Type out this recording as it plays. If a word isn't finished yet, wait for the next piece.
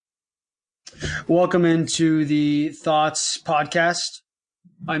Welcome into the Thoughts podcast.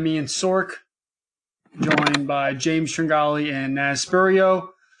 I'm Ian Sourk, joined by James Tringali and Nazz Spurio.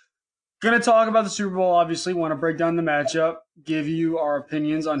 Going to talk about the Super Bowl, obviously. Want to break down the matchup, give you our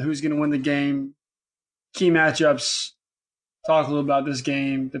opinions on who's going to win the game, key matchups, talk a little about this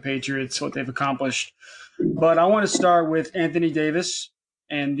game, the Patriots, what they've accomplished. But I want to start with Anthony Davis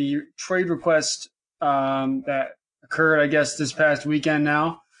and the trade request that occurred, I guess, this past weekend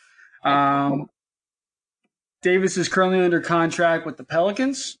now. Davis is currently under contract with the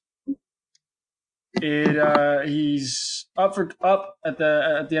Pelicans. He's up at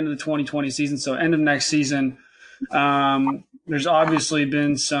the end of the 2020 season, so end of next season. There's obviously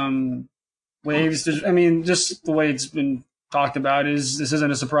been some waves. Just the way it's been talked about is this isn't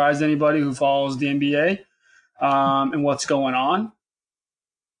a surprise to anybody who follows the NBA and what's going on.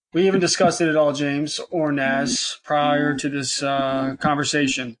 We even discussed it at all, James or Nazz, prior to this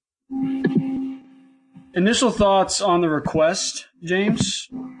conversation. Initial thoughts on the request, James,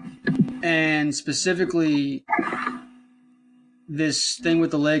 and specifically this thing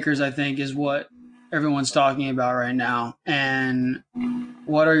with the Lakers, I think, is what everyone's talking about right now. And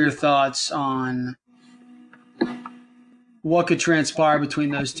what are your thoughts on what could transpire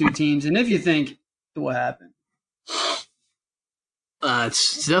between those two teams, and if you think it will happen?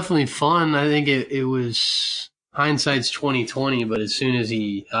 It's definitely fun. I think it was hindsight's 2020, but as soon as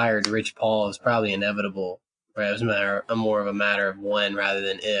he hired Rich Paul, it's probably inevitable. Right? It was more of a matter of when rather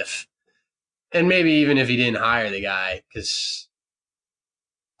than if. And maybe even if he didn't hire the guy, because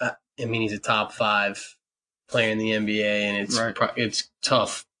he's a top 5 player in the NBA, and it's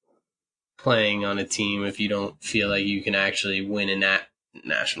tough playing on a team if you don't feel like you can actually win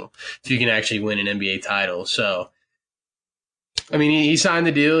if you can actually win an NBA title. So, he signed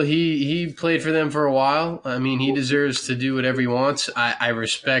the deal. He played for them for a while. He deserves to do whatever he wants. I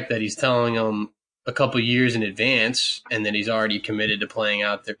respect that he's telling them a couple years in advance and that he's already committed to playing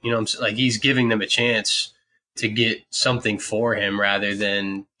out there. Like he's giving them a chance to get something for him rather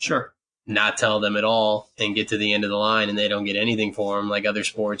than not tell them at all and get to the end of the line and they don't get anything for him. Like other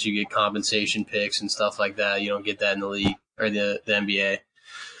sports, you get compensation picks and stuff like that. You don't get that in the league or the NBA.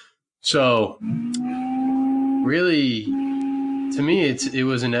 So really, to me, it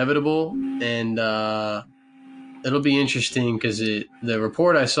was inevitable, and it'll be interesting because the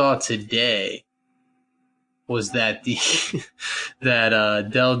report I saw today was that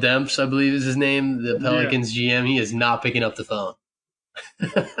Dell Demps, I believe is his name, the Pelicans GM, he is not picking up the phone.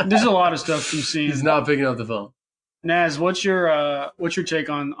 There's a lot of stuff you've seen. He's not picking up the phone. Nazz, what's your take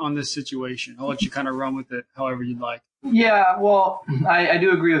on this situation? I'll let you kind of run with it however you'd like. Yeah, well, I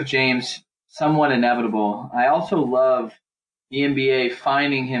do agree with James. Somewhat inevitable. I also love the NBA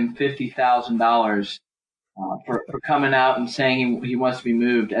fining him $50,000 for coming out and saying he wants to be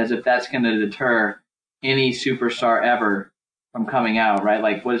moved, as if that's going to deter any superstar ever from coming out, right?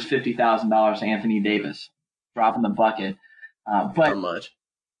 Like, what is $50,000 to Anthony Davis? Drop in the bucket. But not much.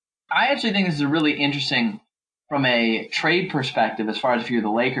 I actually think this is really interesting from a trade perspective as far as if you're the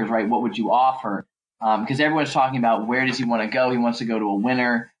Lakers, right? What would you offer? Because everyone's talking about where does he want to go? He wants to go to a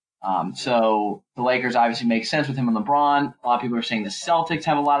winner. So the Lakers obviously make sense with him and LeBron. A lot of people are saying the Celtics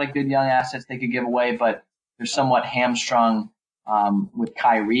have a lot of good young assets they could give away, but they're somewhat hamstrung with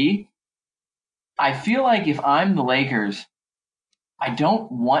Kyrie. I feel like if I'm the Lakers, I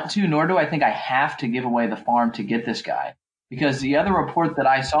don't want to, nor do I think I have to give away the farm to get this guy. Because the other report that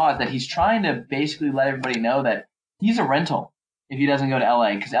I saw is that he's trying to basically let everybody know that he's a rental if he doesn't go to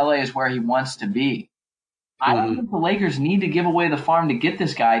LA, because LA is where he wants to be. I don't think the Lakers need to give away the farm to get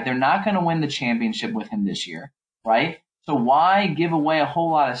this guy. They're not going to win the championship with him this year, right? So why give away a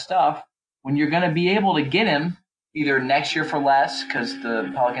whole lot of stuff when you're going to be able to get him either next year for less, because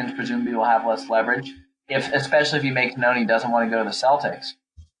the Pelicans presumably will have less leverage, especially if he makes known he doesn't want to go to the Celtics,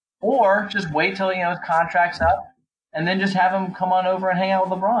 or just wait till his contract's up and then just have him come on over and hang out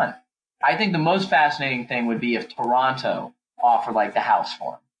with LeBron. I think the most fascinating thing would be if Toronto offered like the house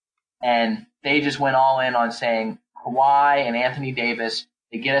for him, and they just went all in on saying Kawhi and Anthony Davis,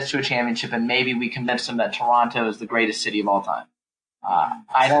 they get us to a championship, and maybe we convince them that Toronto is the greatest city of all time.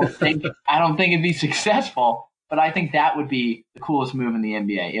 I don't think it'd be successful, but I think that would be the coolest move in the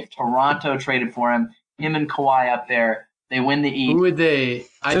NBA. If Toronto traded for him and Kawhi up there, they win the East. Who would they?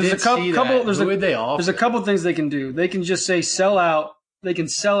 Who would they offer? There's a couple things they can do. They can just say sell out. They can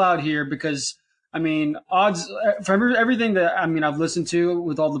sell out here because odds for everything that I've listened to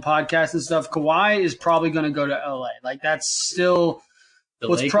with all the podcasts and stuff. Kawhi is probably going to go to LA. Like that's still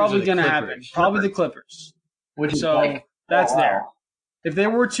what's probably going to happen. Probably the Clippers. That's there. If they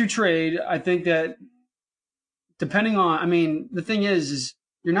were to trade, I think that depending on, the thing is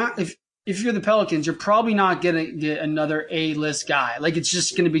you're not if you're the Pelicans, you're probably not going to get another A-list guy. Like, it's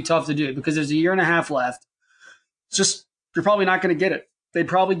just going to be tough to do because there's a year and a half left. It's just, you're probably not going to get it. They'd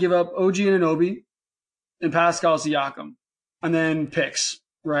probably give up OG Anunoby and Pascal Siakam and then picks,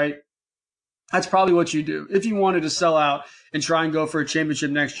 right? That's probably what you do if you wanted to sell out and try and go for a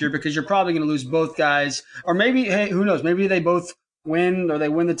championship next year, because you're probably going to lose both guys. Or maybe, hey, who knows? Maybe they both win, or they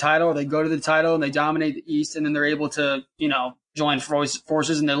win the title, or they go to the title and they dominate the East, and then they're able to, join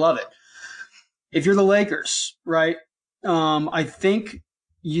forces and they love it. If you're the Lakers, right? I think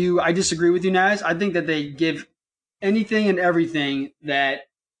I disagree with you, Nazz. I think that they give anything and everything that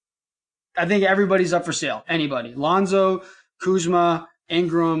I think everybody's up for sale. Anybody. Lonzo, Kuzma,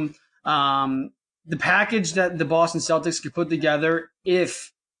 Ingram, the package that the Boston Celtics could put together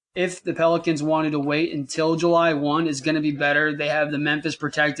if the Pelicans wanted to wait until July 1 is going to be better. They have the Memphis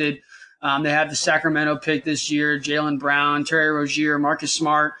protected. They have the Sacramento pick this year, Jaylen Brown, Terry Rozier, Marcus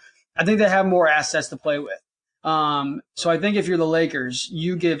Smart. I think they have more assets to play with. So I think if you're the Lakers,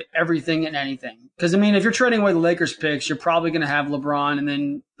 you give everything and anything. Because, if you're trading away the Lakers picks, you're probably going to have LeBron and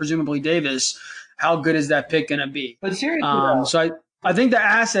then presumably Davis. How good is that pick going to be? But seriously, so I think the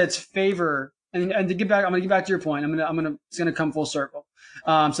assets favor, and to get back, I'm going to get back to your point. It's going to come full circle.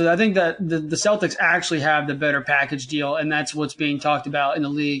 So I think that the Celtics actually have the better package deal, and that's what's being talked about in the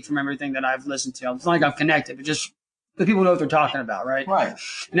league from everything that I've listened to. It's not like I'm connected, but just the people know what they're talking about, right? Right.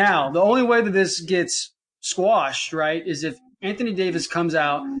 Now, the only way that this gets squashed, right, is if Anthony Davis comes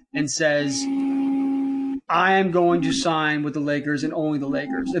out and says, I am going to sign with the Lakers and only the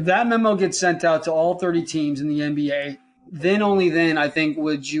Lakers. If that memo gets sent out to all 30 teams in the NBA, then only then I think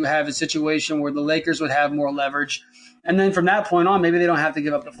would you have a situation where the Lakers would have more leverage. And then from that point on, maybe they don't have to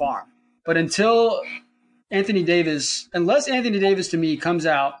give up the farm. But unless Anthony Davis to me comes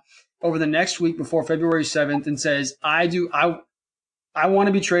out over the next week before February 7th and says, I want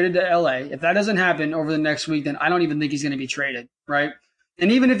to be traded to LA. If that doesn't happen over the next week, then I don't even think he's going to be traded, right?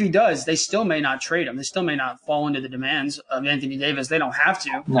 And even if he does, they still may not trade him. They still may not fall into the demands of Anthony Davis. They don't have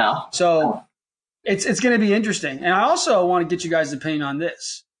to. No. So it's going to be interesting. And I also want to get you guys' opinion on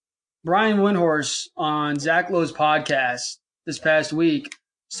this. Brian Windhorst on Zach Lowe's podcast this past week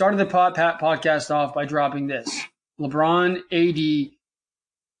started the podcast off by dropping this. LeBron, AD,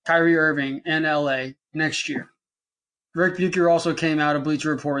 Kyrie Irving, and LA next year. Rick Bucher also came out of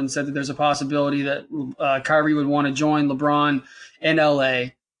Bleacher Report and said that there's a possibility that Kyrie would want to join LeBron in LA.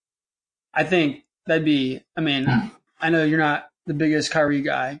 I think that'd be, I know you're not the biggest Kyrie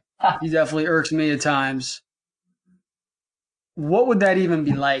guy. He definitely irks me at times. What would that even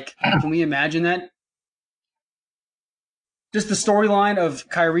be like? Can we imagine that? Just the storyline of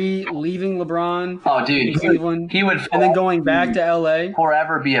Kyrie leaving LeBron in Cleveland, he would, and then going back to LA.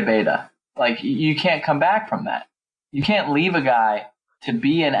 Forever be a beta. Like, you can't come back from that. You can't leave a guy to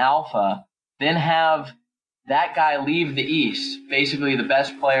be an alpha, then have that guy leave the East, basically the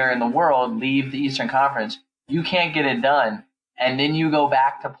best player in the world, leave the Eastern Conference. You can't get it done, and then you go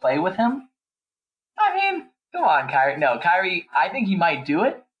back to play with him? Come on, Kyrie. No, Kyrie, I think he might do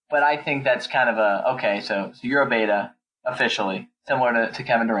it, but I think that's kind of so you're a beta, officially, similar to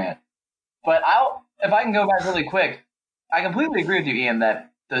Kevin Durant. But if I can go back really quick, I completely agree with you, Ian,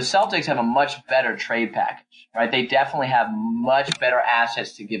 that the Celtics have a much better trade package, right? They definitely have much better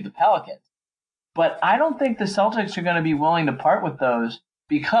assets to give the Pelicans. But I don't think the Celtics are going to be willing to part with those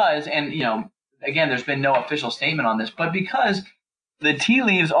because, and again, there's been no official statement on this, but because the tea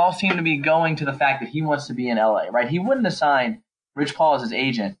leaves all seem to be going to the fact that he wants to be in LA, right? He wouldn't have signed Rich Paul as his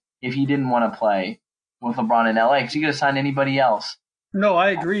agent if he didn't want to play with LeBron in LA because he could have signed anybody else. No, I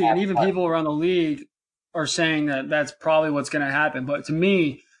agree. And even people around the league are saying that that's probably what's going to happen. But to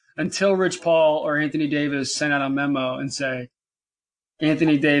me, until Rich Paul or Anthony Davis send out a memo and say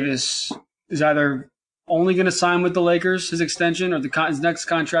Anthony Davis is either only going to sign with the Lakers, his extension, or his next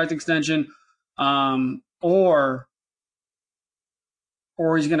contract extension, or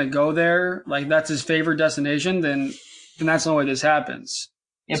he's going to go there, like that's his favorite destination, then that's the way this happens.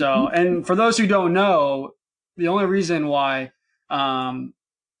 Yep. So, and for those who don't know, the only reason why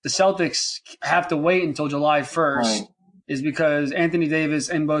the Celtics have to wait until July 1st is because Anthony Davis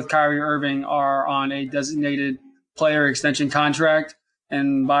and both Kyrie Irving are on a designated player extension contract.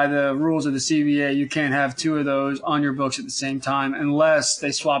 And by the rules of the CBA, you can't have two of those on your books at the same time unless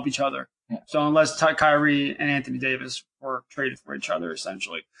they swap each other. Yeah. So unless Kyrie and Anthony Davis were traded for each other,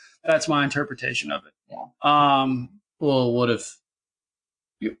 essentially. That's my interpretation of it. Yeah. Well, what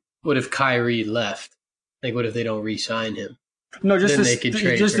if Kyrie left? Like, what if they don't re-sign him? No, just this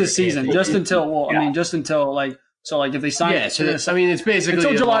season. Just until, just until if they sign. Yeah, so it's basically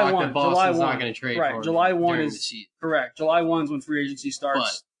until July 1. Boston's not going to trade for him July 1 during is the season. Correct. July 1 is when free agency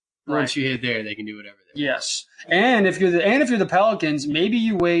starts. Once you hit there, they can do whatever they want. Yes. And if you're the Pelicans, maybe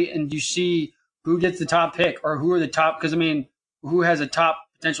you wait and you see who gets the top pick or who are the top, because who has a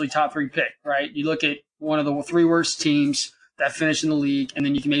potentially top 3 pick, right? You look at one of the 3 worst teams that finish in the league, and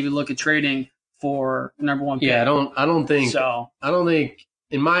then you can maybe look at trading for the number 1 pick. Yeah, I don't think,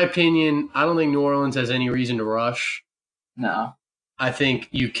 in my opinion, I don't think New Orleans has any reason to rush. No. I think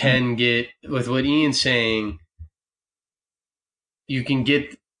you can get, with what Ian's saying, you can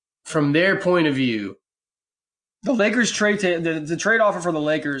get, from their point of view, the Lakers the trade offer for the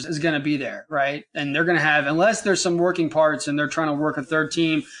Lakers is going to be there, right? And they're going to have, unless there's some working parts and they're trying to work a third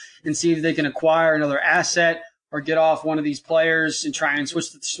team and see if they can acquire another asset or get off one of these players and try and switch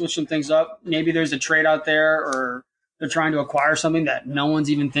some things up. Maybe there's a trade out there, or they're trying to acquire something that no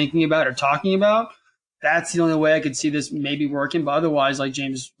one's even thinking about or talking about. That's the only way I could see this maybe working. But otherwise, like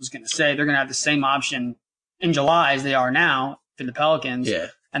James was going to say, they're going to have the same option in July as they are now for the Pelicans. Yeah.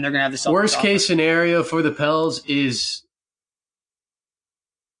 And they're going to have the worst case scenario for the Pels is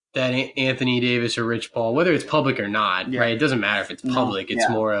that Anthony Davis or Rich Paul, whether it's public or not, right? It doesn't matter if it's public. It's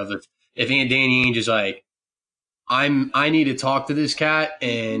more of if Danny Ainge is like, I need to talk to this cat,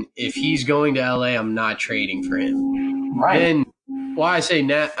 and if he's going to LA, I'm not trading for him. Right. Then why I say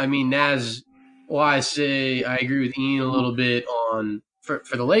Nazz, why I say I agree with Ian a little bit on for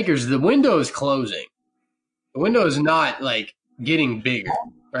the Lakers, the window is closing. The window is not like getting bigger.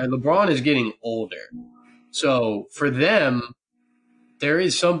 Right, LeBron is getting older. So for them, there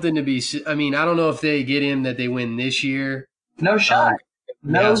is something to be – I mean, I don't know if they get him that they win this year. No shot.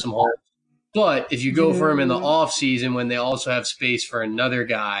 No shot. But if you go for him in the offseason when they also have space for another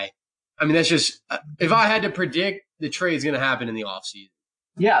guy, I mean, that's just – if I had to predict, the trade's going to happen in the offseason.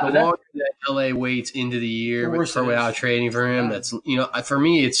 Yeah. The longer that LA waits into the year without trading for him, that's – for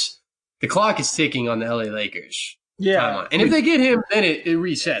me, it's – the clock is ticking on the LA Lakers. Yeah. Timeline. And if they get him, then it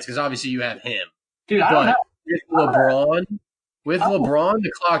resets because obviously you have him. Dude, I don't know. With LeBron,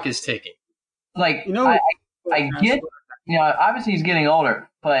 the clock is ticking. Like, I get, obviously he's getting older,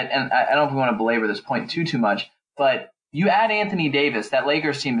 but, and I don't know if we want to belabor this point too much, but you add Anthony Davis, that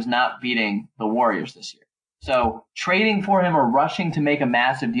Lakers team is not beating the Warriors this year. So trading for him or rushing to make a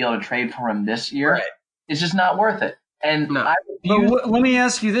massive deal to trade for him this year is just not worth it. And let me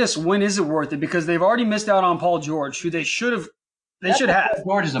ask you this: when is it worth it? Because they've already missed out on Paul George, who they should have. They should have.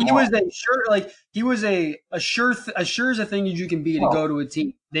 George is he was a sure as a thing you can be to go to a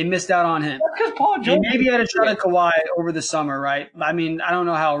team. They missed out on him. That's because Paul George. They maybe had a shot at Kawhi over the summer, right? I mean, I don't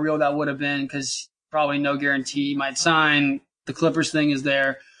know how real that would have been because probably no guarantee he might sign. The Clippers thing is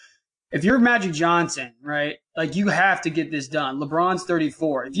there. If you're Magic Johnson, right, like you have to get this done. LeBron's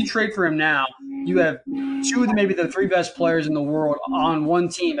 34. If you trade for him now, you have two of the 3 best players in the world on one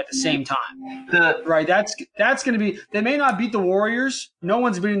team at the same time. Right? That's going to be – they may not beat the Warriors. No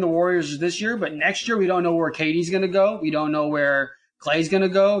one's beating the Warriors this year, but next year we don't know where KD's going to go. We don't know where Clay's going to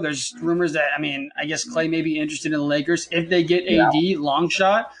go. There's rumors that – I guess Clay may be interested in the Lakers. If they get AD, long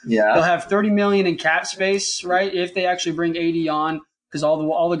shot, they'll have $30 million in cap space, right, if they actually bring AD on. Because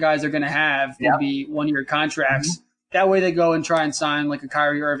all the guys they're going to have will be 1-year contracts. Mm-hmm. That way they go and try and sign like a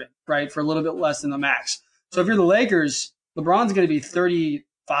Kyrie Irving, right, for a little bit less than the max. So if you're the Lakers, LeBron's going to be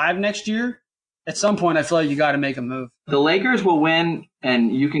 35 next year. At some point, I feel like you got to make a move. The Lakers will win,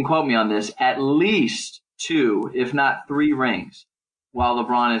 and you can quote me on this, at least 2, if not 3 rings while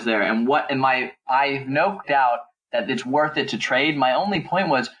LeBron is there. I have no doubt that it's worth it to trade. My only point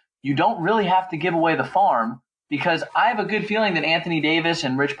was you don't really have to give away the farm. Because I have a good feeling that Anthony Davis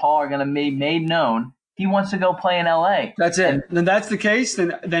and Rich Paul are going to be made known he wants to go play in LA. That's it. And then that's the case,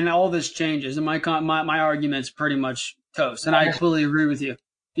 then all this changes. And my argument's pretty much toast. And I completely agree with you.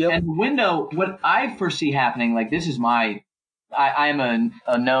 Yep. And the window, what I foresee happening, like this is I am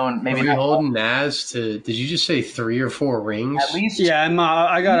a known, maybe not. Are we holding Nazz to, did you just say 3 or 4 rings? At least. Yeah,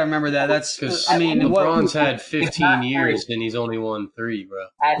 I got to remember that. That's, because LeBron's had 15 years and he's only won 3, bro.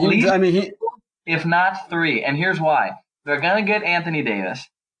 At least. If not 3. And here's why. They're going to get Anthony Davis,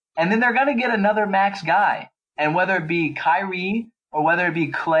 and then they're going to get another max guy. And whether it be Kyrie or whether it be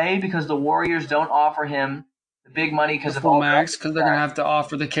Clay, because the Warriors don't offer him the big money because of all max, because they're going to have to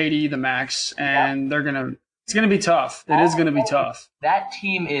offer the KD the max, and it's going to be tough. It is going to be tough. That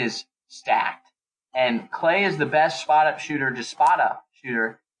team is stacked. And Clay is the best spot-up shooter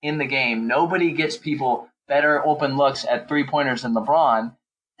in the game. Nobody gets people better open looks at three-pointers than LeBron.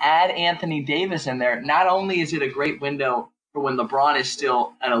 Add Anthony Davis in there. Not only is it a great window for when LeBron is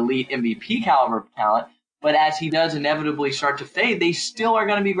still an elite MVP caliber talent, but as he does inevitably start to fade, they still are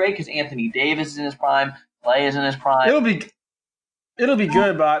going to be great because Anthony Davis is in his prime, Clay is in his prime. It'll be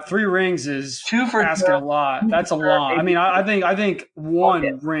good, but 3 rings is Two for asking sure. a lot. That's a lot. I mean, I think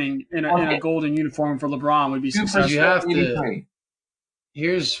one ring in a golden uniform for LeBron would be successful. You have to.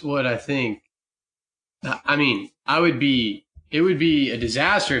 Here's what I think. I mean, it would be a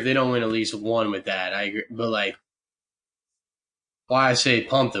disaster if they don't win at least one with that. I agree, but like, why I say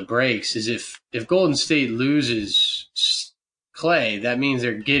pump the brakes is if Golden State loses Clay, that means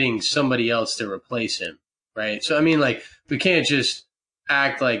they're getting somebody else to replace him, right? So I mean, like, we can't just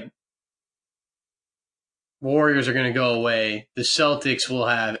act like Warriors are going to go away. The Celtics will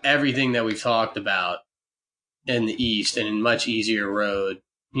have everything that we've talked about in the East and a much easier road.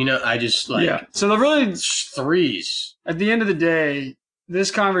 You know, I just like So the really threes. At the end of the day,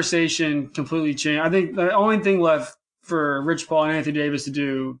 this conversation completely changed. I think the only thing left for Rich Paul and Anthony Davis to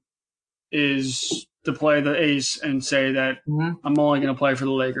do is to play the ace and say that I'm only going to play for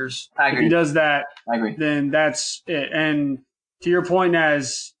the Lakers. I agree. If he does that, I agree. Then that's it. And to your point,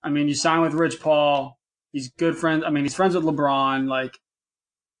 Naz, I mean, you sign with Rich Paul. He's good friends. I mean, he's friends with LeBron. Like,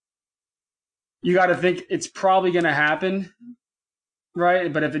 you got to think it's probably going to happen,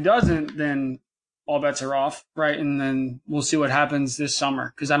 right? But if it doesn't, then all bets are off, right? And then we'll see what happens this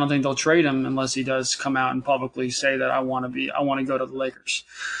summer, because I don't think they'll trade him unless he does come out and publicly say that I want to go to the Lakers.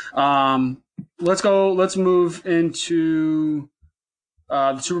 Let's move into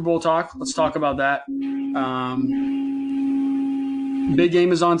the Super Bowl talk. Let's talk about that. Big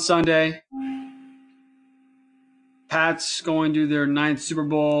game is on Sunday. Pats going to their 9th Super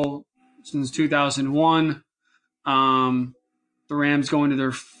Bowl since 2001. The Rams going to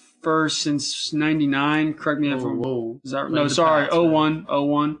their first since 99. Correct me if I'm wrong. Is that no? Sorry, 01.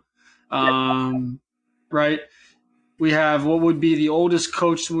 Right. We have what would be the oldest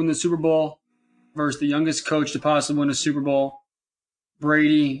coach to win the Super Bowl versus the youngest coach to possibly win a Super Bowl.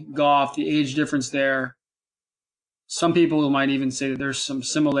 Brady, Goff, the age difference there. Some people might even say that there's some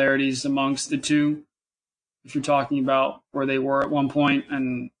similarities amongst the two, if you're talking about where they were at one point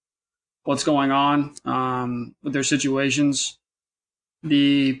and what's going on with their situations.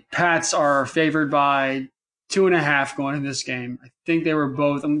 The Pats are favored by 2.5 going into this game. I think they were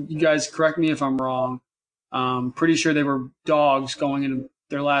both. You guys correct me if I'm wrong. Pretty sure they were dogs going into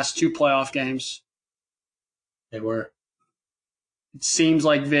their last 2 playoff games. They were. It seems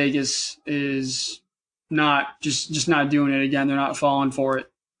like Vegas is not just not doing it again. They're not falling for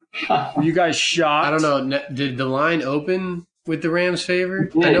it. Were you guys shocked? I don't know. Did the line open with the Rams' favor?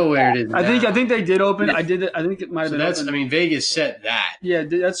 I know where it is now. I think they did open. I think it might have been. Open. I mean, Vegas set that. Yeah,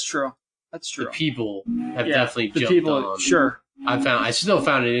 that's true. That's true. The people have definitely jumped on. Sure. I still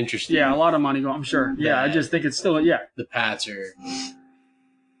found it interesting. Yeah, a lot of money going. I'm sure. Yeah, I just think it's still. Yeah. The Pats are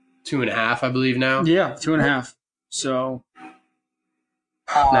 2.5, I believe now. Yeah, 2.5. So.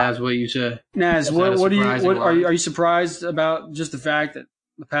 Naz, what you say? Naz, are you surprised about just the fact that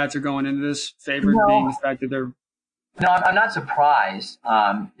the Pats are going into this favored, being the fact that they're? No, I'm not surprised.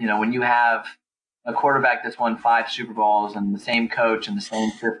 When you have a quarterback that's won 5 Super Bowls and the same coach and the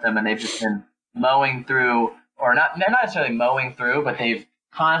same system, and they've just been mowing through, or not necessarily mowing through, but they've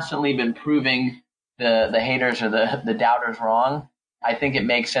constantly been proving the haters or the doubters wrong. I think it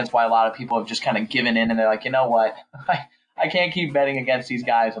makes sense why a lot of people have just kind of given in and they're like, you know what, I can't keep betting against these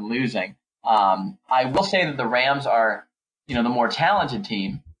guys and losing. I will say that the Rams are, the more talented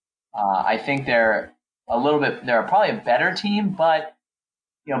team. I think they're probably a better team, but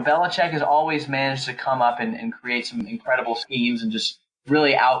Belichick has always managed to come up and create some incredible schemes and just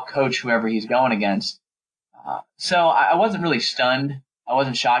really outcoach whoever he's going against. So I wasn't really stunned. I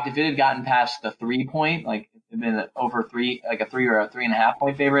wasn't shocked. If it had gotten past the 3 point, like if it had been over 3, like a 3 or a 3.5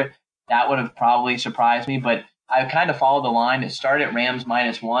 point favorite, that would have probably surprised me. But I kind of followed the line. It started at Rams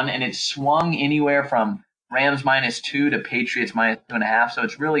 -1, and it swung anywhere from Rams -2 to Patriots -2.5. So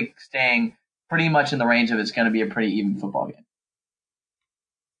it's really staying pretty much in the range of it's going to be a pretty even football game.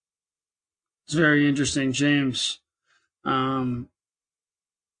 It's very interesting, James. Do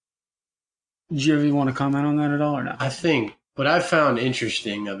you ever want to comment on that at all or not? I think what I found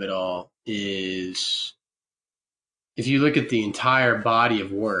interesting of it all is if you look at the entire body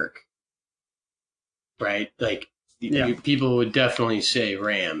of work, right? Like people would definitely say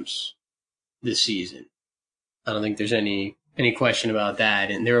Rams this season. I don't think there's any question about that.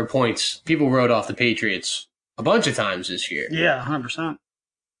 And there were points people wrote off the Patriots a bunch of times this year. Yeah, 100%.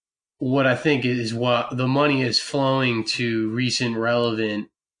 What I think is what the money is flowing to recent relevant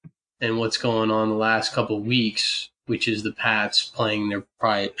and what's going on the last couple of weeks, which is the Pats playing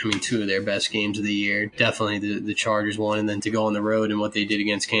two of their best games of the year. Definitely the Chargers one, and then to go on the road and what they did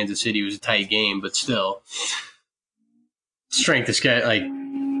against Kansas City was a tight game, but still strength of schedule. Like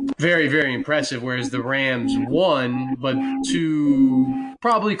very, very impressive, whereas the Rams won, but to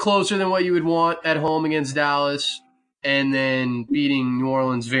probably closer than what you would want at home against Dallas, and then beating New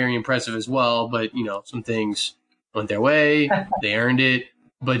Orleans, very impressive as well, but, some things went their way, they earned it,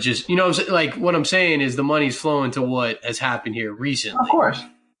 but just, like what I'm saying is the money's flowing to what has happened here recently. Of course.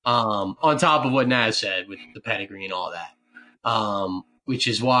 On top of what Nazz said with the pedigree and all that, which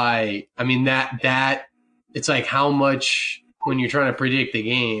is why, that it's like how much – when you're trying to predict the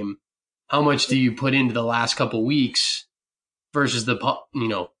game, how much do you put into the last couple weeks versus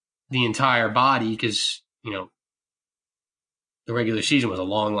the entire body? Because, the regular season was a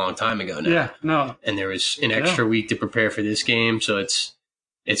long, long time ago now. Yeah, no. And there was an extra week to prepare for this game. So it's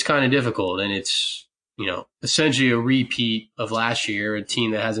kind of difficult. And it's, essentially a repeat of last year, a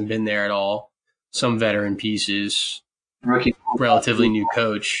team that hasn't been there at all. Some veteran pieces, relatively new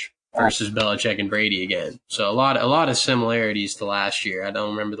coach. Versus Belichick and Brady again. So a lot of similarities to last year. I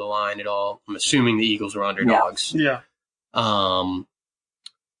don't remember the line at all. I'm assuming the Eagles were underdogs. Yeah. So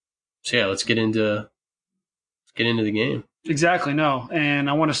let's get into the game. Exactly. No. And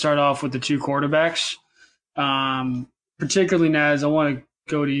I want to start off with the two quarterbacks. Particularly Nazz, I want to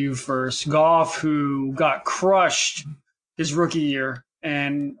go to you first. Goff, who got crushed his rookie year,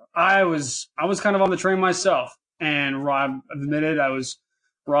 and I was kind of on the train myself. And Rob admitted I was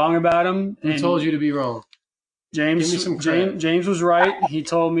wrong about him. Who told you to be wrong? James. Give me some credit. James was right. He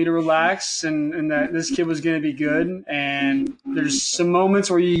told me to relax and that this kid was going to be good. And there's some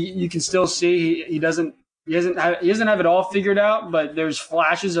moments where you can still see he doesn't have it all figured out, but there's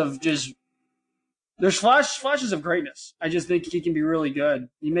flashes of flashes of greatness. I just think he can be really good.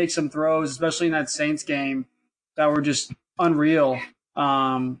 He makes some throws, especially in that Saints game, that were just unreal.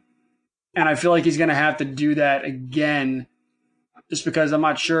 And I feel like he's going to have to do that again. Just because I'm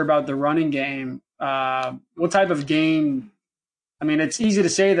not sure about the running game. What type of game? It's easy to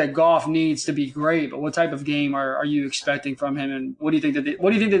say that Goff needs to be great, but what type of game are you expecting from him? And what do you think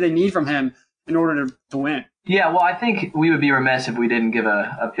that they need from him in order to win? Yeah, well, I think we would be remiss if we didn't give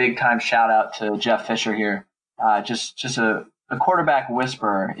a big time shout out to Jeff Fisher here. Just a quarterback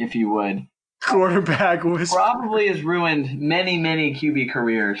whisperer, if you would. Quarterback whisperer probably has ruined many, many QB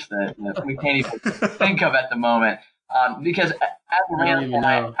careers that we can't even think of at the moment. Because as a Rams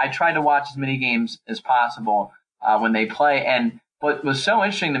fan, I try to watch as many games as possible when they play. And what was so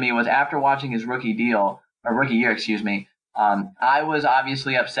interesting to me was after watching his rookie year, I was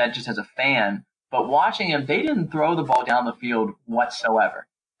obviously upset just as a fan. But watching him, they didn't throw the ball down the field whatsoever.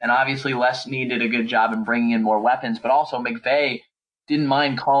 And obviously Les did a good job in bringing in more weapons. But also McVay didn't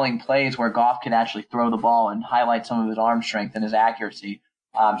mind calling plays where Goff could actually throw the ball and highlight some of his arm strength and his accuracy.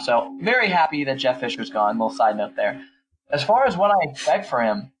 So very happy that Jeff Fisher's gone. Little side note there. As far as what I expect for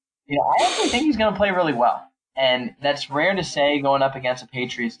him, I actually think he's going to play really well. And that's rare to say going up against a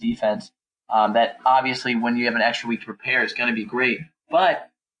Patriots defense that obviously when you have an extra week to prepare, it's going to be great. But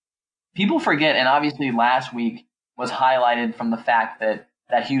people forget, and obviously last week was highlighted from the fact that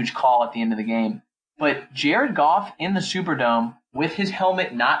huge call at the end of the game. But Jared Goff in the Superdome with his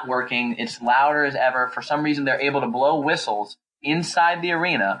helmet not working, it's louder as ever. For some reason, they're able to blow whistles inside the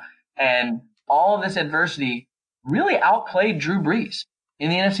arena, and all of this adversity really outplayed Drew Brees in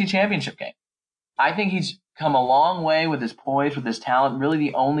the NFC Championship game. I think he's come a long way with his poise, with his talent. Really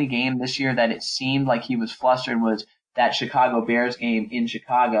the only game this year that it seemed like he was flustered was that Chicago Bears game in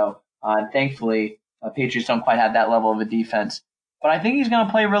Chicago. And thankfully, Patriots don't quite have that level of a defense. But I think he's going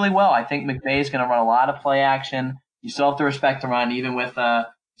to play really well. I think McVay is going to run a lot of play action. You still have to respect the run, even with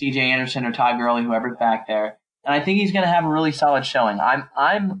C.J. Anderson or Todd Gurley, whoever's back there. And I think he's going to have a really solid showing.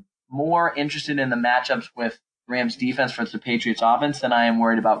 I'm more interested in the matchups with Rams defense versus the Patriots offense than I am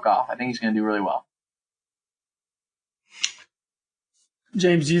worried about Goff. I think he's going to do really well.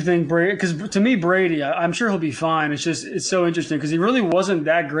 James, do you think Brady? Because to me, Brady, I'm sure he'll be fine. It's so interesting because he really wasn't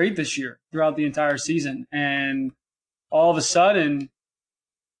that great this year throughout the entire season, and all of a sudden,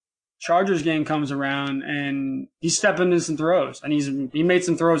 Chargers game comes around and he's stepping into some throws, and he made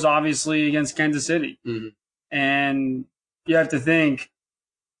some throws obviously against Kansas City. Mm-hmm. And you have to think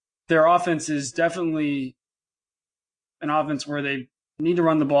their offense is definitely an offense where they need to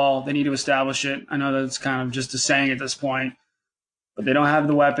run the ball. They need to establish it. I know that's kind of just a saying at this point, but they don't have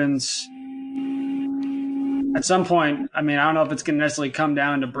the weapons. At some point, I don't know if it's going to necessarily come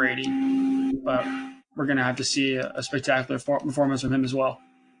down to Brady, but we're going to have to see a spectacular performance from him as well.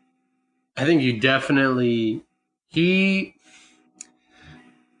 I think you definitely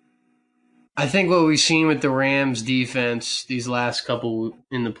I think what we've seen with the Rams defense these last couple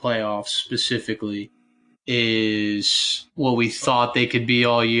in the playoffs specifically is what we thought they could be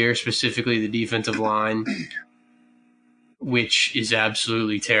all year, specifically the defensive line.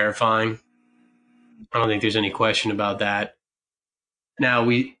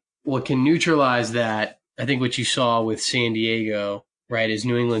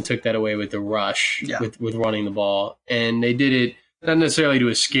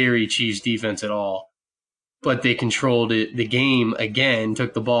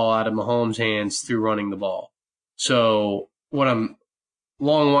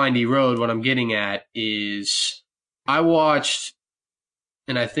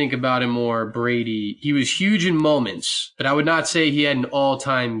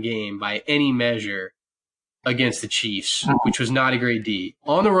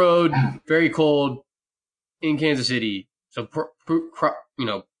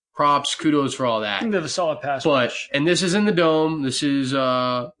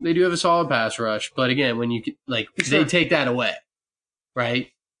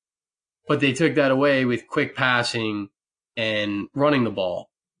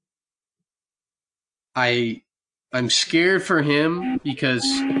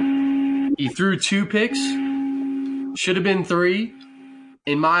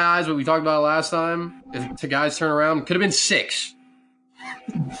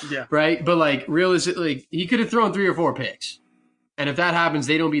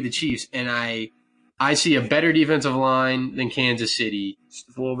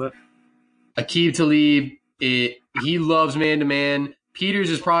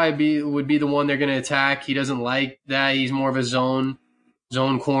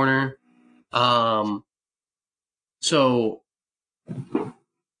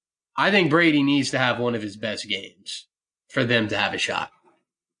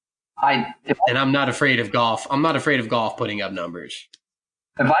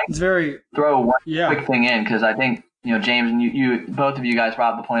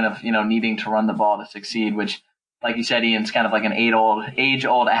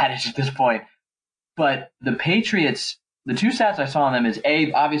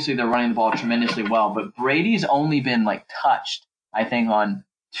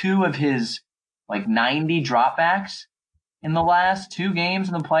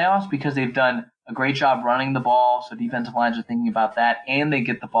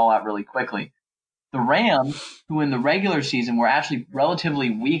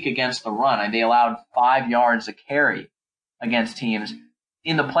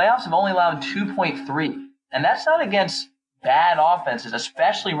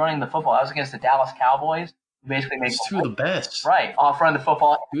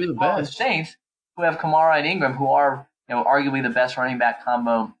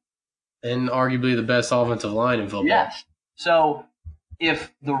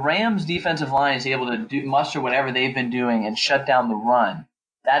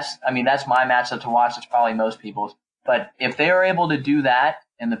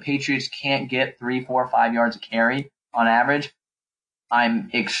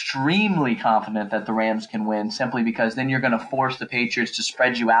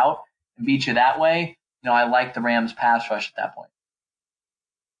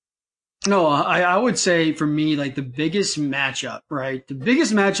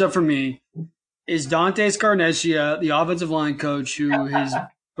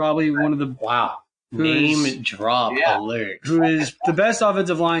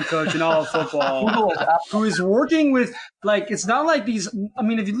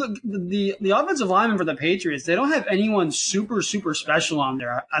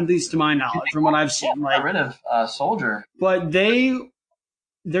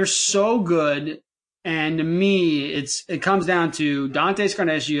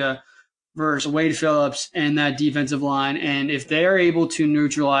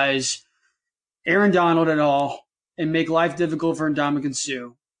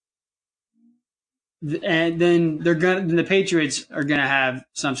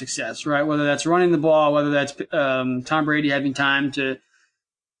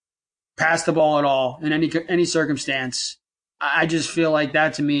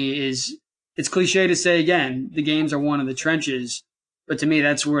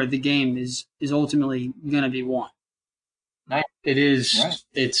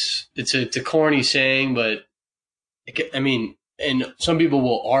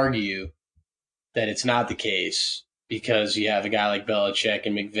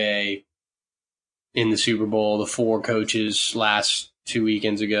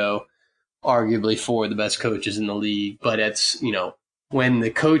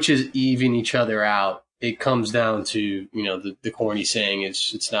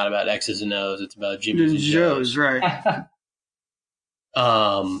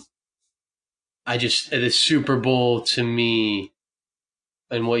 the Super Bowl to me,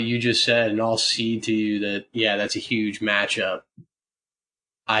 and what you just said, and I'll cede to you that, yeah, that's a huge matchup.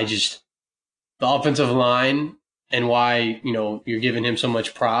 The offensive line and why, you're giving him so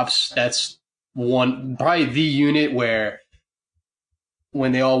much props, that's probably the unit where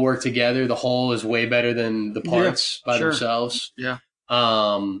when they all work together, the whole is way better than the parts by themselves. Yeah.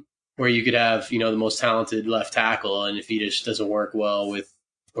 Where you could have, the most talented left tackle, and if he just doesn't work well with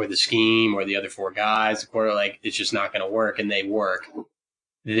or the scheme or the other four guys, it's just not going to work, and they work.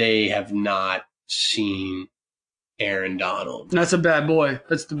 They have not seen Aaron Donald. That's a bad boy.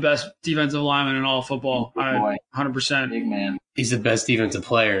 That's the best defensive lineman in all football. 100%. Big man. He's the best defensive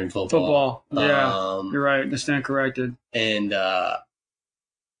player in football. Yeah, you're right. To stand corrected. And they're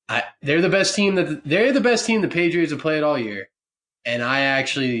the best team the Patriots have played all year. And I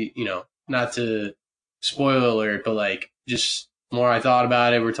actually, not to spoiler alert, but just more I thought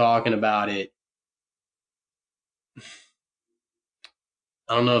about it, we're talking about it.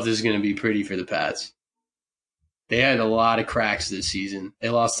 I don't know if this is going to be pretty for the Pats. They had a lot of cracks this season. They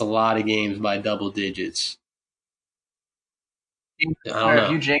lost a lot of games by double digits. I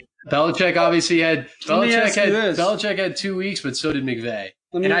don't know. Belichick obviously Belichick had 2 weeks, but so did McVay.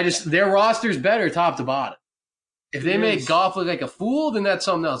 Their roster's better top to bottom. If they make Goff look like a fool, then that's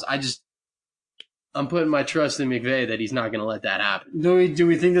something else. I'm putting my trust in McVay that he's not going to let that happen. Do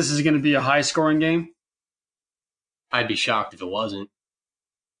we think this is going to be a high scoring game? I'd be shocked if it wasn't.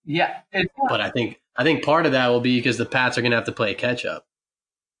 Yeah, but I think part of that will be because the Pats are going to have to play catch up.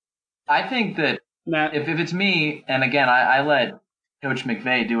 I think that if it's me, and again, I let Coach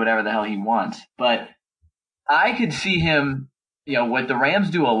McVay do whatever the hell he wants, but I could see him. What the Rams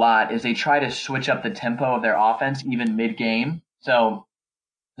do a lot is they try to switch up the tempo of their offense even mid-game. So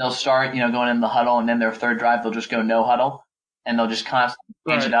they'll start, going in the huddle, and then their third drive they'll just go no huddle, and they'll just constantly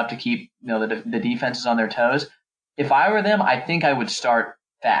change it up to keep the defenses on their toes. If I were them, I think I would start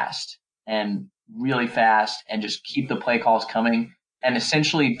fast and really fast and just keep the play calls coming, and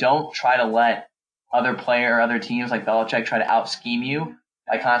essentially don't try to let other teams like Belichick try to out-scheme you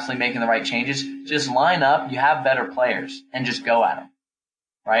by constantly making the right changes. Just line up. You have better players and just go at them,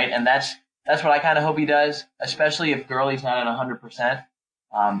 right? And that's what I kind of hope he does, especially if Gurley's not at 100%.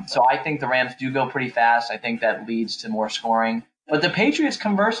 So I think the Rams do go pretty fast. I think that leads to more scoring. But the Patriots,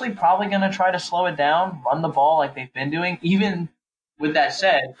 conversely, probably going to try to slow it down, run the ball like they've been doing. Even with that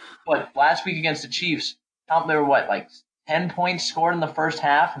said, last week against the Chiefs, there were 10 points scored in the first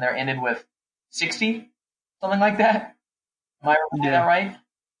half, and they're ended with 60, something like that. Am I remembering that right?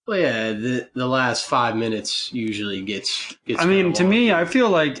 Well, yeah, the last 5 minutes usually gets. I mean, to me, I feel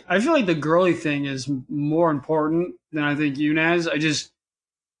like the Gurley thing is more important than I think Nazz.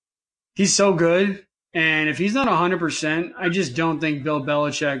 He's so good, and if he's not 100%, I just don't think Bill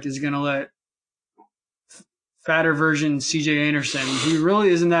Belichick is going to let fatter version CJ Anderson. He really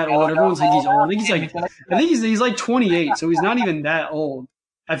isn't that old. Everyone's like he's old. I think he's like 28, so he's not even that old.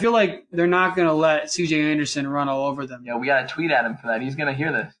 I feel like they're not going to let CJ Anderson run all over them. Yeah, we got to tweet at him for that. He's going to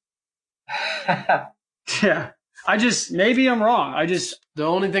hear this. Yeah. Maybe I'm wrong. The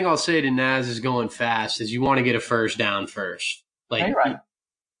only thing I'll say to Nazz is going fast is you want to get a first down first. You're right.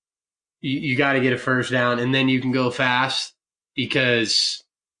 You got to get a first down, and then you can go fast, because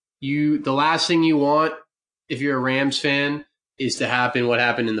the last thing you want if you're a Rams fan is to happen what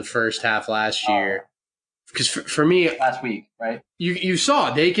happened in the first half last year. Because for me, last week, right? You saw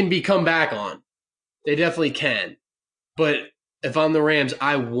they can be come back on. They definitely can. But if I'm the Rams,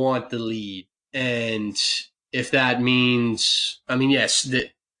 I want the lead. And if that means, yes, the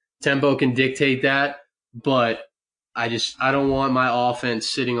tempo can dictate that, but I don't want my offense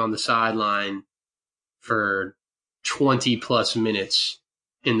sitting on the sideline for 20 plus minutes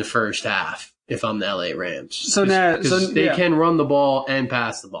in the first half if I'm the LA Rams. So Nazz, they can run the ball and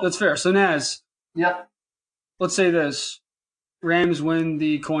pass the ball. That's fair. So Nazz, yep. Let's say this: Rams win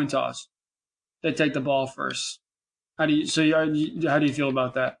the coin toss. They take the ball first. How do you feel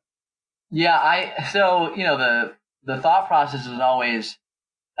about that? Yeah, the thought process is always,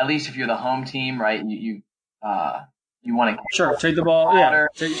 at least if you're the home team, right? You want to take the ball,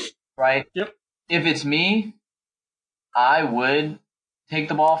 right? Yep. If it's me, I would take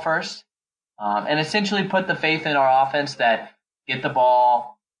the ball first, and essentially put the faith in our offense that get the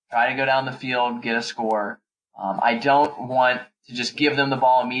ball, try to go down the field, get a score. I don't want to just give them the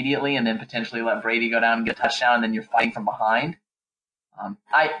ball immediately and then potentially let Brady go down and get a touchdown, and then you're fighting from behind.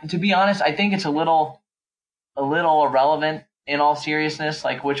 To be honest, I think it's a little irrelevant in all seriousness,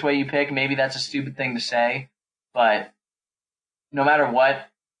 like which way you pick. Maybe that's a stupid thing to say, but no matter what,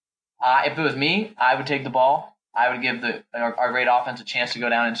 if it was me, I would take the ball. I would give our great offense a chance to go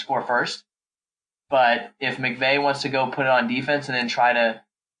down and score first. But if McVay wants to go put it on defense and then try to,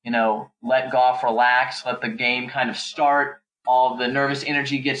 let Goff relax, let the game kind of start, all of the nervous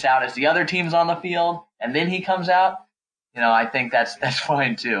energy gets out as the other team's on the field, and then he comes out, I think that's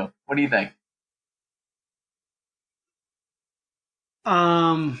fine too. What do you think?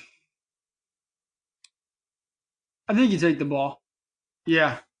 I think you take the ball.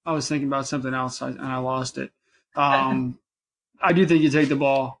 Yeah, I was thinking about something else and I lost it. I do think you take the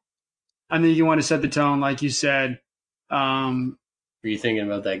ball. I think you want to set the tone, like you said. Were you thinking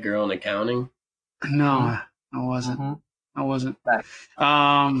about that girl in accounting? No, I wasn't. Mm-hmm. I wasn't.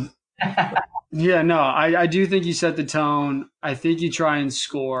 Yeah, no, I do think you set the tone. I think you try and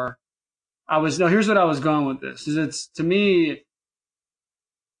score. Here's what I was going with this. It's to me,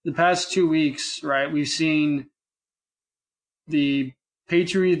 the past 2 weeks, right? We've seen the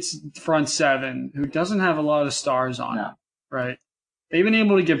Patriots front seven, who doesn't have a lot of stars on it, right? They've been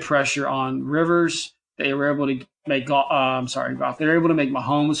able to get pressure on Rivers. They were able to make Goff. They were able to make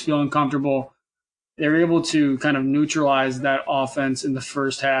Mahomes feel uncomfortable. They were able to kind of neutralize that offense in the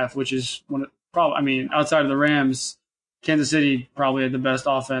first half, which is outside of the Rams, Kansas City probably had the best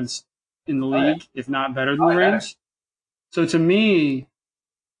offense in the league, if not better than the Rams. So to me,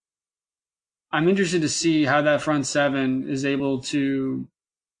 I'm interested to see how that front seven is able to.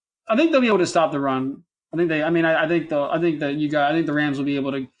 I think they'll be able to stop the run. I think the Rams will be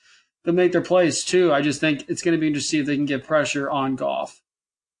able to make their plays too. I just think it's going to be interesting to see if they can get pressure on Goff.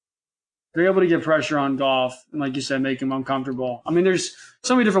 They're able to get pressure on Goff, and like you said, make him uncomfortable. I mean, there's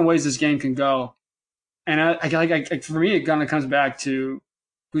so many different ways this game can go, and for me, it kind of comes back to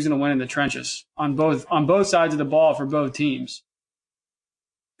who's going to win in the trenches on both sides of the ball for both teams.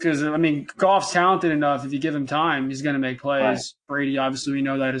 Because, Goff's talented enough. If you give him time, he's going to make plays. Right. Brady, obviously, we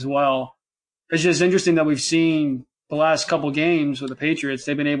know that as well. It's just interesting that we've seen the last couple games with the Patriots,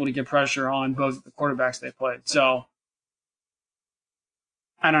 they've been able to get pressure on both the quarterbacks they played. So,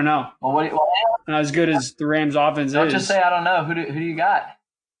 I don't know. As good as the Rams' offense don't just say I don't know. Who do you got?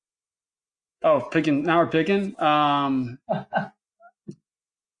 Oh, picking. Now we're picking. I'm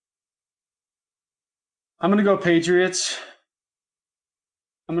going to go Patriots.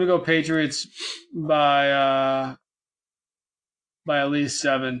 I'm going to go Patriots by at least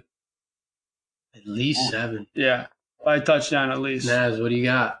 7. At least 7? Yeah, by a touchdown at least. Naz, what do you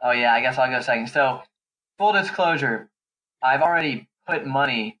got? Oh, yeah, I guess I'll go second. So, full disclosure, I've already put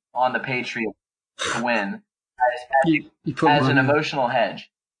money on the Patriots to win as an emotional hedge.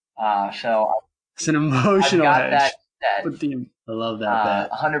 It's an emotional hedge. That I love that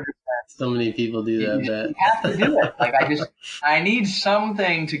bet. 100%. So many people do that bet. You have to do it. I need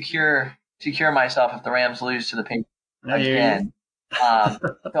something to cure myself if the Rams lose to the Patriots again.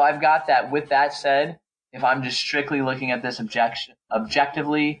 So I've got that. With that said, if I'm just strictly looking at this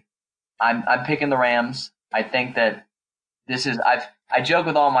objectively, I'm picking the Rams. I think that this is. I joke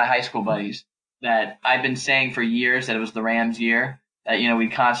with all my high school buddies that I've been saying for years that it was the Rams' year. That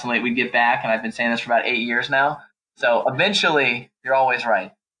we'd get back, and I've been saying this for about 8 years now. So eventually, you're always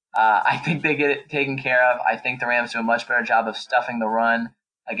right. I think they get it taken care of. I think the Rams do a much better job of stuffing the run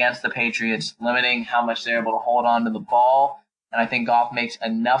against the Patriots, limiting how much they're able to hold on to the ball. And I think Goff makes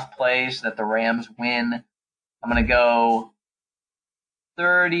enough plays that the Rams win. I'm going to go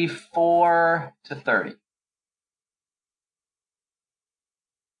 34-30.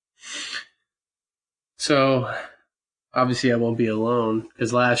 So, obviously I won't be alone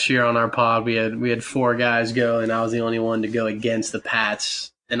because last year on our pod we had 4 guys go and I was the only one to go against the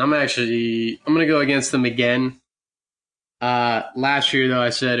Pats. And I'm going to go against them again. Last year though I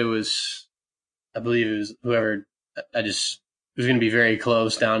said I believe it was whoever it was going to be very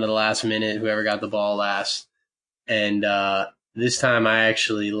close down to the last minute, whoever got the ball last. And this time I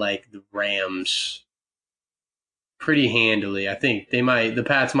actually like the Rams pretty handily. I think the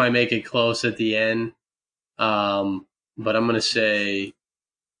Pats might make it close at the end. But I'm going to say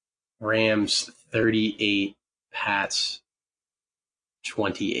Rams 38, Pats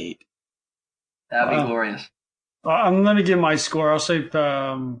 28. That would be glorious. I'm going to give my score. I'll say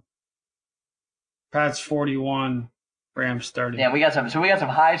Pats 41, Rams 30. Yeah, we got some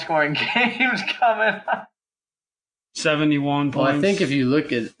high scoring games coming. 71 points. Well, I think if you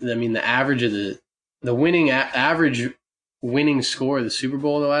look at, the average of the winning average winning score of the Super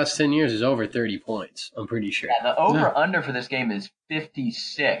Bowl the last 10 years is over 30 points. I'm pretty sure. Yeah, the over-under for this game is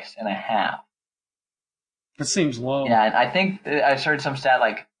 56.5. That seems low. Yeah, and I think I heard some stat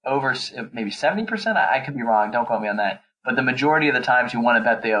like over maybe 70%. I could be wrong. Don't quote me on that. But the majority of the times you want to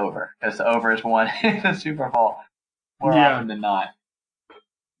bet the over because the over is won in the Super Bowl more often than not.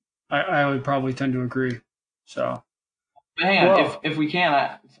 I would probably tend to agree. So, But hang on, if we can,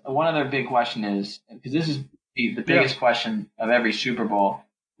 one other big question is, because this is the biggest question of every Super Bowl,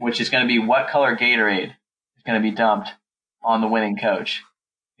 which is going to be what color Gatorade is going to be dumped on the winning coach.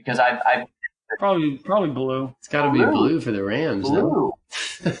 Because I probably blue. It's got to be blue for the Rams. Blue.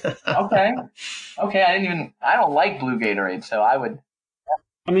 Okay. I don't like blue Gatorade, so I would.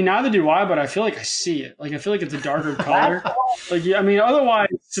 I mean, neither do I, but I feel like I see it. Like, I feel like it's a darker color. Like, I mean, otherwise,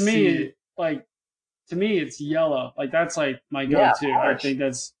 to me, it's yellow. Like, that's like my go-to. I think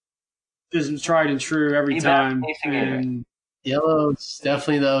that's just tried and true every time. And yellow is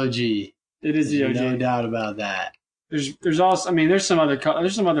definitely the OG. It is the OG. No doubt about that. There's also, I mean, there's some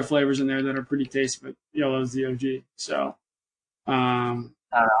other flavors in there that are pretty tasty, but yellow is the OG. So, I don't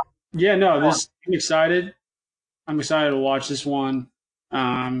know. Yeah, no, I'm excited. I'm excited to watch this one.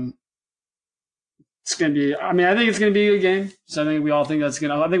 It's going to be, I mean, I think it's going to be a good game. So I think we all think that's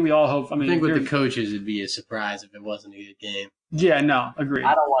going to, I think we all hope. I mean, with the coaches, it'd be a surprise if it wasn't a good game. Yeah, no, agreed.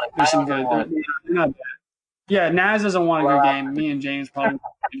 I don't want it. They're not bad. Yeah, Nazz doesn't want a good game. Me and James probably want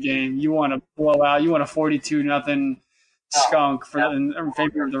a good game. You want a blowout. You want a 42-0 skunk in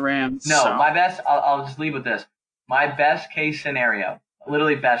favor of the Rams. No, my best, I'll just leave with this. My best case scenario,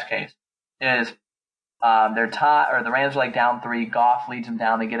 literally best case, is they're the Rams are like down 3. Goff leads them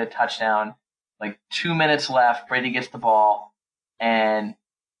down. They get a touchdown. Like 2 minutes left. Brady gets the ball and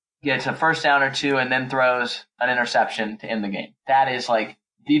gets a first down or 2, and then throws an interception to end the game. That is like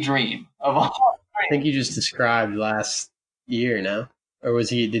the dream of all. I think you just described last year now, or was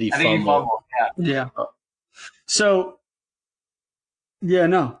he? Did he fumble? I think he fumbled. Yeah. So, yeah,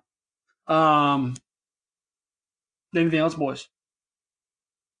 no. Anything else, boys?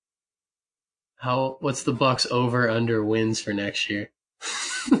 What's the Bucks over under wins for next year?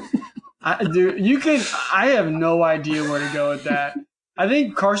 I have no idea where to go with that. I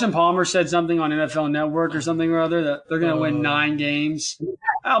think Carson Palmer said something on NFL Network or something or other that they're going to win 9 games.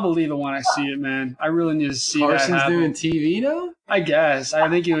 I'll believe it when I see it, man. I really need to see Carson's that happen. doing TV now? I guess. I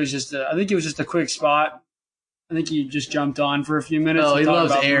think it was just a quick spot. I think he just jumped on for a few minutes. No, he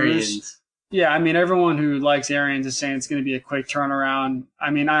loves Arians. Yeah, I mean, everyone who likes Arians is saying it's going to be a quick turnaround.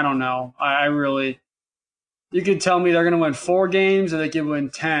 I mean, I don't know. I really – you could tell me they're going to win 4 games or they could win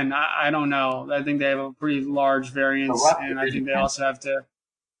 10. I don't know. I think they have a pretty large variance, and I think they also have to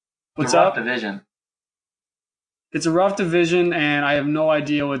 – What's up? Division. It's a rough division, and I have no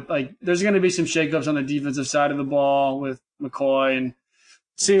idea what – like, there's going to be some shakeups on the defensive side of the ball with McCoy and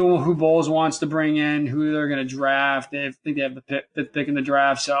see who Bowles wants to bring in, who they're going to draft. I think they have the fifth pick in the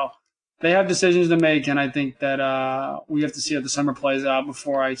draft, so – they have decisions to make, and I think that we have to see how the summer plays out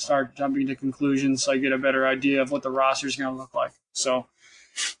before I start jumping to conclusions so I get a better idea of what the roster is going to look like. So,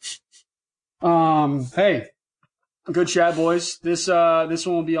 hey, good chat, boys. This one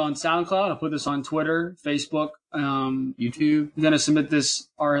will be on SoundCloud. I'll put this on Twitter, Facebook, YouTube. I'm going to submit the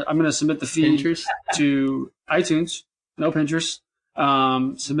feed Pinterest? to iTunes. No Pinterest.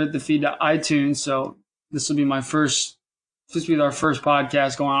 Submit the feed to iTunes. So this will be our first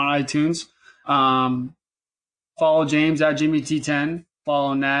podcast going on iTunes. Follow James at Jimmy T10.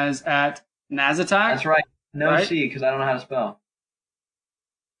 Follow Nazz at Nazzattack. That's right. No C, because I don't know how to spell.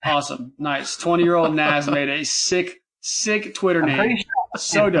 Awesome. Nice. 20-year-old Nazz made a sick Twitter name. Sure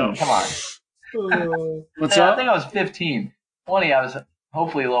so dope. Come on. What's up? I think I was 15. 20, I was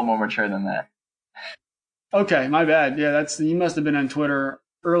hopefully a little more mature than that. Okay, my bad. Yeah, you must have been on Twitter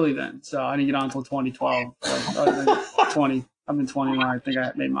early then. So I didn't get on until 2012. So 20. I've been 20 when I think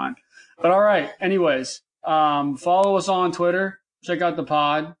I made mine. But all right. Anyways, follow us on Twitter. Check out the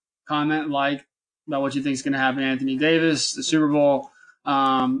pod. Comment, like about what you think is going to happen. Anthony Davis, the Super Bowl.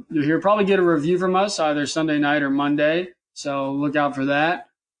 You'll probably get a review from us either Sunday night or Monday. So look out for that.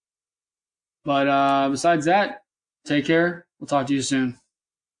 But besides that, take care. We'll talk to you soon.